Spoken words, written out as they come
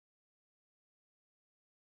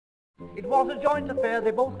It was a joint affair,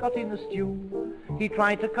 they both got in a stew. He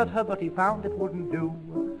tried to cut her, but he found it wouldn't do.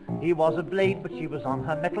 He was a blade, but she was on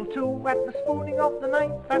her mettle too. At the spooning of the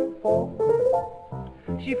knife and fork,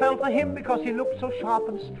 she fell for him because he looked so sharp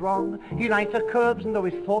and strong. He liked her curves, and though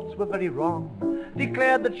his thoughts were very wrong,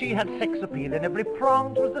 declared that she had sex appeal in every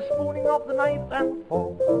prong. 'Twas the spooning of the knife and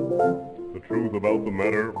fork. The truth about the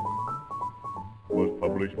matter was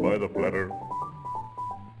published by the flatter.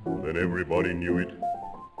 Then everybody knew it,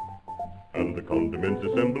 and the condiments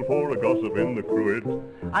assembled for a gossip in the cruet.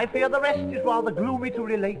 I fear the rest is rather gloomy to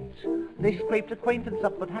relate. They scraped acquaintance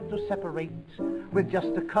up but had to separate, with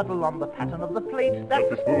just a cuddle on the pattern of the plate. That's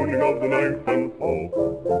the spooning of the knife and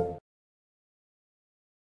fork.